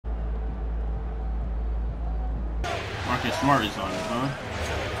Marcus Smart is on it, huh?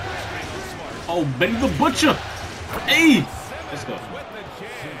 Oh, Benny the Butcher! Hey! Let's go.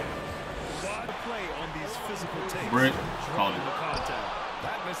 Brick, call it.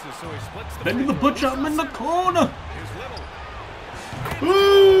 Benny the Butcher, I'm in the corner!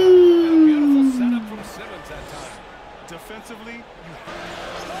 Beautiful setup from Simmons that time. Defensively,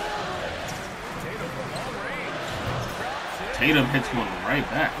 Tatum hits one right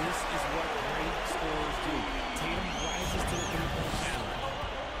back. This is what great scorers do. Tatum rises to the challenge.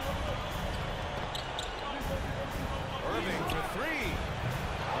 Irving for three.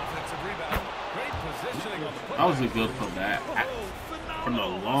 Offensive rebound. Great positioning on the play. That was a good putback. From the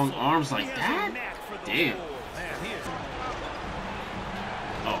long arms like that? Damn.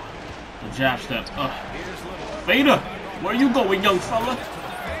 Oh, the jab step. Vader, where you going, young fella?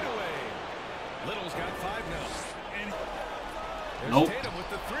 Little's got 5 now. Nope.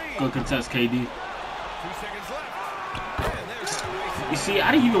 Good contest, KD. 2 seconds left. You see,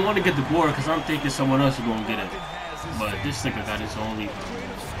 I didn't even want to get the board because I'm thinking someone else is going to get it. But this nigga got his own rebound.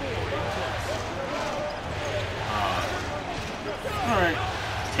 Alright.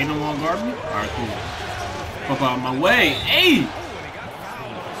 Tatum won't guard me? Alright, cool. Fuck out of my way. Hey!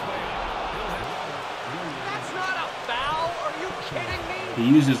 That's not a foul. Are you kidding me?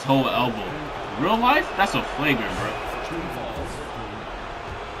 He used his whole elbow. In real life? That's a flagrant, bro.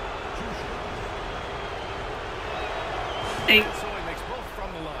 Hey.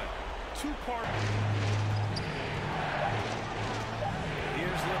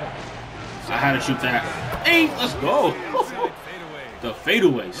 I had to shoot that. Hey, let's go. The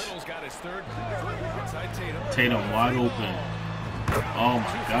fadeaways. Tatum wide open. Oh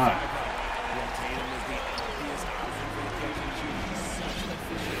my God.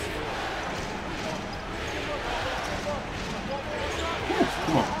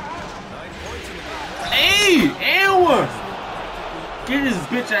 Come on. Hey, and one. Get his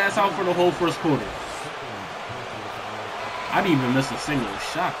bitch ass out for the whole first quarter. I didn't even miss a single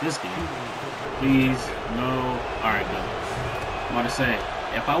shot this game. Please, no. Alright, good. I'm about to say,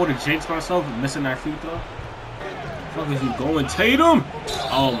 if I would have jinxed myself missing that free throw, fuck is you going, Tatum?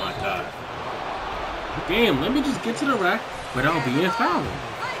 Oh my God. Damn, let me just get to the rack without being fouled.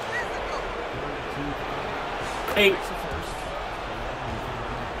 Hey.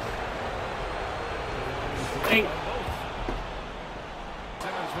 Hey.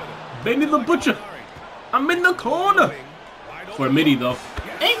 Benny the Butcher. I'm in the corner. For a midi though.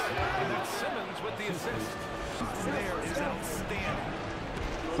 Hey.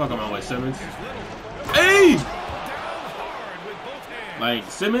 Fuck on my way, Simmons. Hey! Like,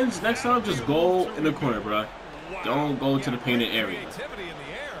 Simmons, next time just go in the corner, bro. Don't go to the painted area.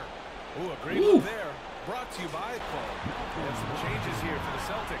 Ooh. Brought to you by some changes here for the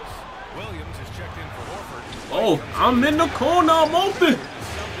Celtics. Williams has checked in for Horford. Oh, I'm in the corner. I'm open.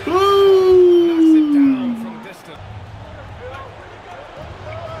 Ooh.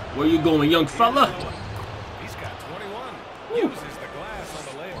 Where you going, young fella? He's got 21. Uses the glass on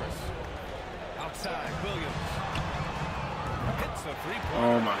the Lakers. Outside, Williams. Hits the three-pointer.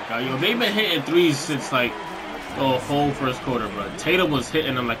 Oh my God, yo, they've been hitting threes since like the whole first quarter, bro. Tatum was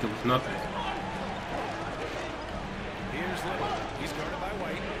hitting them like it was nothing. Here's Little. He's guarded by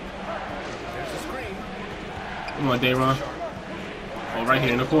White. There's a screen. Come on, Dayron. Oh, right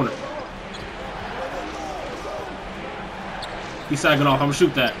here in the corner. He's sagging off. I'm gonna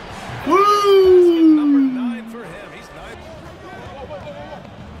shoot that. Woo! Number 9 for him. He's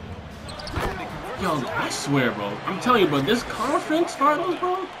 9. Yo, I swear, bro. I'm telling you, bro. This conference finals,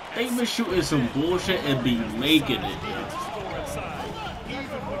 bro. They've been shooting some bullshit and be making it, yo.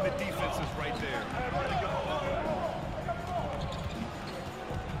 Even when the defense is right there.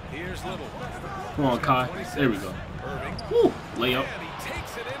 Here's Little. Come on, Kai. There we go. Woo! Layup. And he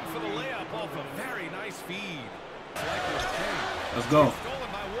takes it in for the layup off a very nice feed. Let's go.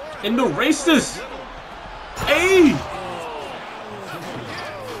 In the races. Hey!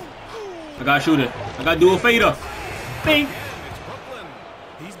 I gotta shoot it. I gotta do a fader. Bing.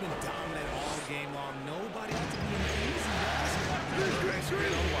 He's been dominant all game long. Nobody to be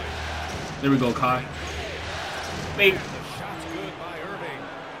There we go, Kai. Bing.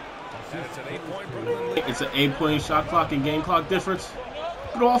 It's an 8-point shot clock and game clock difference.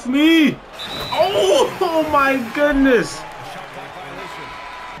 Get off me! Oh my goodness!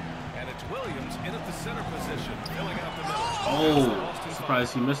 And it's Williams in at the center position, filling out the middle. Oh,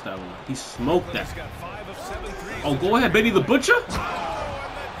 surprised he missed that one. He smoked that. Oh, go ahead, Benny the Butcher.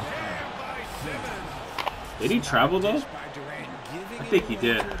 Did he travel though? I think he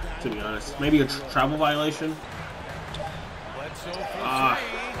did, to be honest. Maybe a travel violation.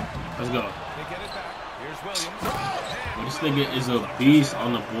 Let's go. This nigga is a beast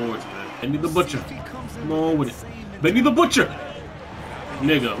on the boards, man. Benny the Butcher. Come on with it. Benny the Butcher!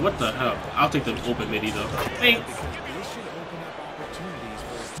 Nigga, what the hell? I'll take the open midi though. Hey!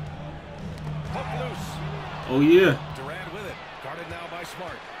 Oh yeah. Durant with it. Guarded now by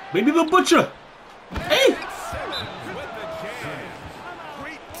Smart. Benny the Butcher! Hey! Simmons with the jam.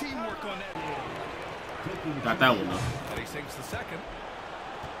 Great teamwork on that. Got that one though. And he sinks the second.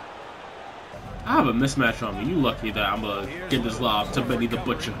 I have a mismatch on me. You lucky that I'm gonna get this lob to Benny the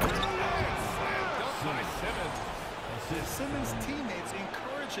Butcher. Simmons' teammates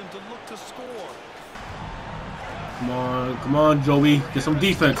encourage him to look to score. Come on, Joey. Get some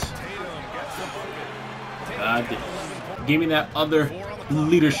defense. God damn. Give me that other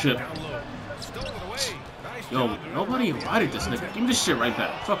leadership. Yo, nobody invited this nigga. Give me this shit right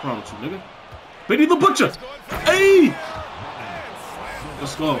back. Fuck wrong with you, nigga. Benny the Butcher! Hey!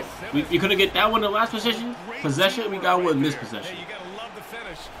 Let's go. We couldn't get that one in the last possession. We got one in this possession.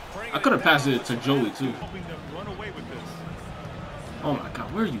 I could have passed it to Joey too. Oh my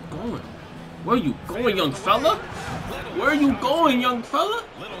god, where are you going? Where are you going, young fella? Where are you going, young fella?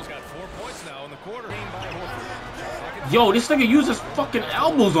 Yo, this nigga uses fucking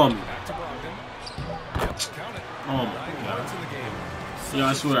elbows on me. Oh my god. Yo,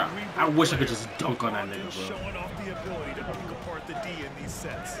 I swear, I wish I could just dunk on that nigga, bro. Showing off the ability to pick apart the D in these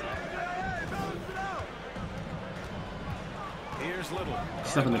sets. Here's Little.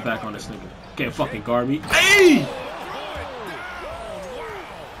 Stepping the back on this nigga. Can't fucking guard me. Hey!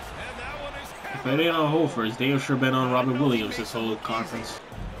 If it ain't on Hofer, it's damn sure been on Robin Williams this whole conference.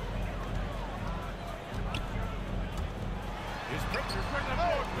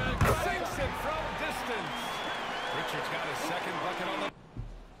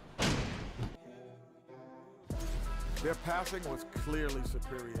 Their passing was clearly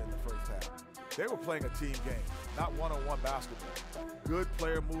superior in the first half. They were playing a team game, not one-on-one basketball. Good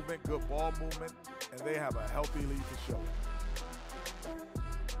player movement, good ball movement, and they have a healthy lead to show it.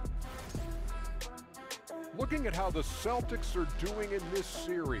 Looking at how the Celtics are doing in this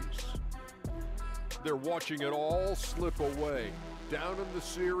series, they're watching it all slip away. Down in the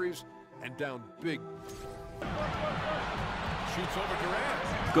series and down big. Shoots over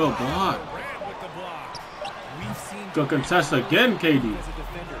Durant. Good block. Durant with the block. We've seen Good contest again, KD. as a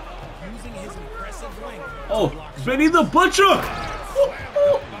defender, using his impressive length. Oh, Benny the Butcher!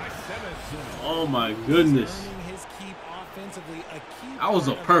 Oh my goodness. His keep offensively, a key That was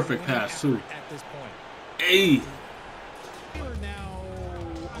a part of perfect winning pass too. at this point. Hey! We're now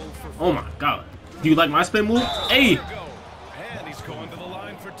 0 for 4. Oh my god. Do you like my spin move? Hey! And he's going to the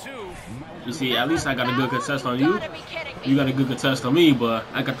line for two. You see, at least I got a good contest on you. You got a good contest on me, but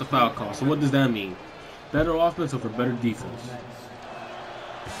I got the foul call. So what does that mean? Better offense over better defense?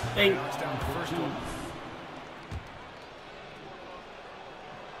 Hey! Knocks down the first one.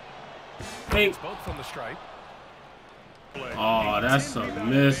 Hey! Both from the stripe. Oh, that's a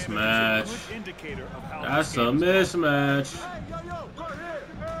mismatch. That's a mismatch.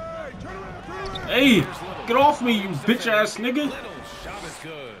 Hey! Get off me, you bitch ass nigga! Little shot is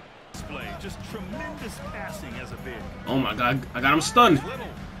good. Just tremendous passing as a big. Oh my god, I got him stunned.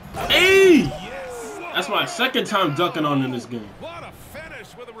 Hey! That's my second time dunking on in this game. What a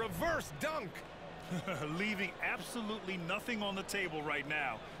finish with a reverse dunk. Leaving absolutely nothing on the table right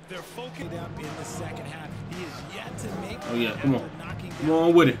now. They're focused up in the second half. He is yet to make. Oh yeah, come on. Come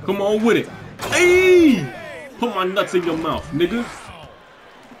on with it. Come on with it. Hey! Put my nuts in your mouth, nigga.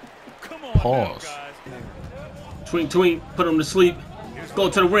 Come on, Pause. now, guys. Twink twink, put him to sleep. Go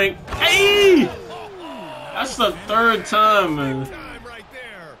to the ring. Hey! That's the third time, man. Time right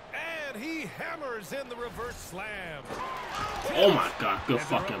there. And he hammers in the reverse slam. Oh my god, good And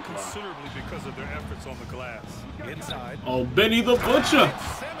they're fucking up block. considerably because of their efforts on the glass. Inside. Oh, Benny the Butcher.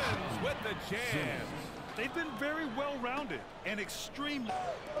 Simmons with the jam. They've been very well-rounded and extremely.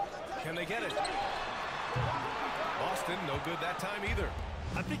 Can they get it? Boston, no good that time either.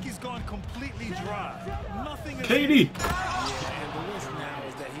 I think he's gone completely dry. Nothing is. KD. And the risk now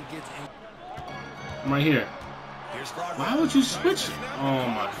is that he gets. I'm right here. Here's Frog. Why would you switch it? Oh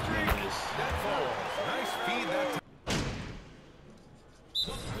my goodness. Nice feed that time.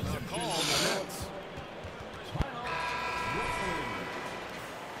 The call on the Nets.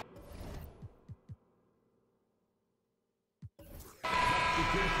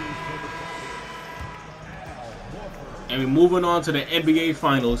 And we're moving on to the NBA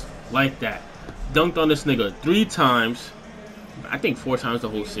Finals like that. Dunked on this nigga 3 times. I think 4 times the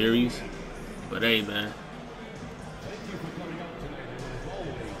whole series. But hey, man.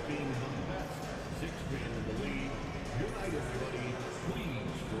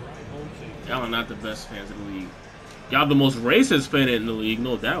 Y'all are not the best fans of the league. Y'all the most racist fan in the league,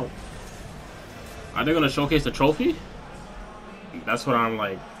 no doubt. Are they gonna showcase the trophy? That's what I'm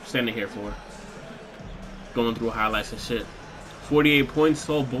like standing here for. Going through highlights and shit. 48 points,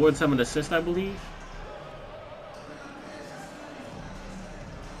 12 boards, 7 assists, I believe.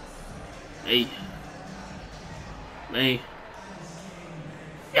 Hey. Hey.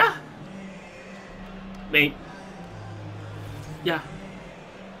 Yeah. Hey. Yeah.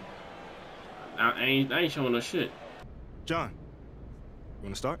 I ain't showing no shit. John, you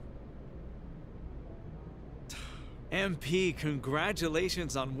wanna start? MP,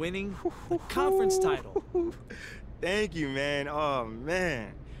 congratulations on winning the conference title. Thank you, man. Oh,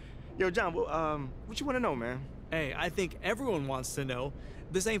 man. Yo, John, what you want to know, man? Hey, I think everyone wants to know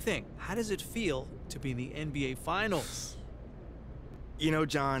the same thing. How does it feel to be in the NBA Finals? You know,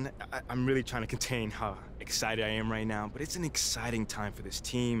 John, I'm really trying to contain how excited I am right now, but it's an exciting time for this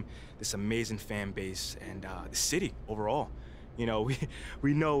team, this amazing fan base, and the city overall. You know,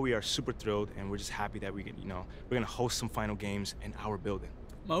 we know we are super thrilled, and we're just happy that we can, you know, we're gonna host some final games in our building.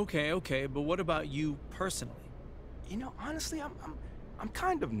 Okay, but what about you personally? You know, honestly, I'm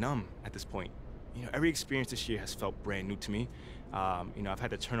kind of numb at this point. You know, every experience this year has felt brand new to me. You know, I've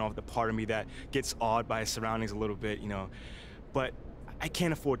had to turn off the part of me that gets awed by his surroundings a little bit, you know, but I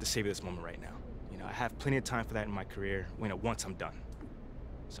can't afford to savor this moment right now. You know, I have plenty of time for that in my career, you know, once I'm done.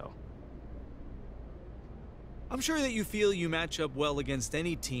 So. I'm sure that you feel you match up well against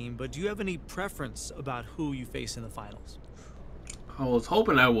any team, but do you have any preference about who you face in the finals? I was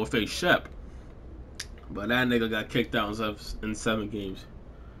hoping I would face Shep, but that nigga got kicked out in 7 games.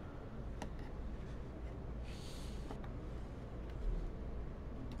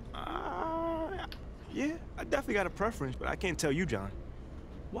 Yeah, I definitely got a preference, but I can't tell you, John.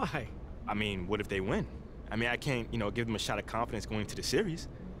 Why? I mean, what if they win? I mean, I can't, you know, give them a shot of confidence going into the series.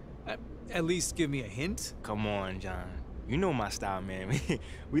 At least give me a hint. Come on, John. You know my style, man.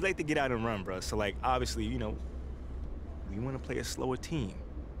 We like to get out and run, bro. So, like, obviously, you know, we want to play a slower team.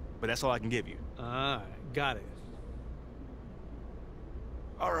 But that's all I can give you. Ah, got it.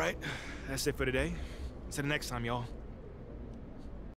 All right. That's it for today. Until the next time, y'all.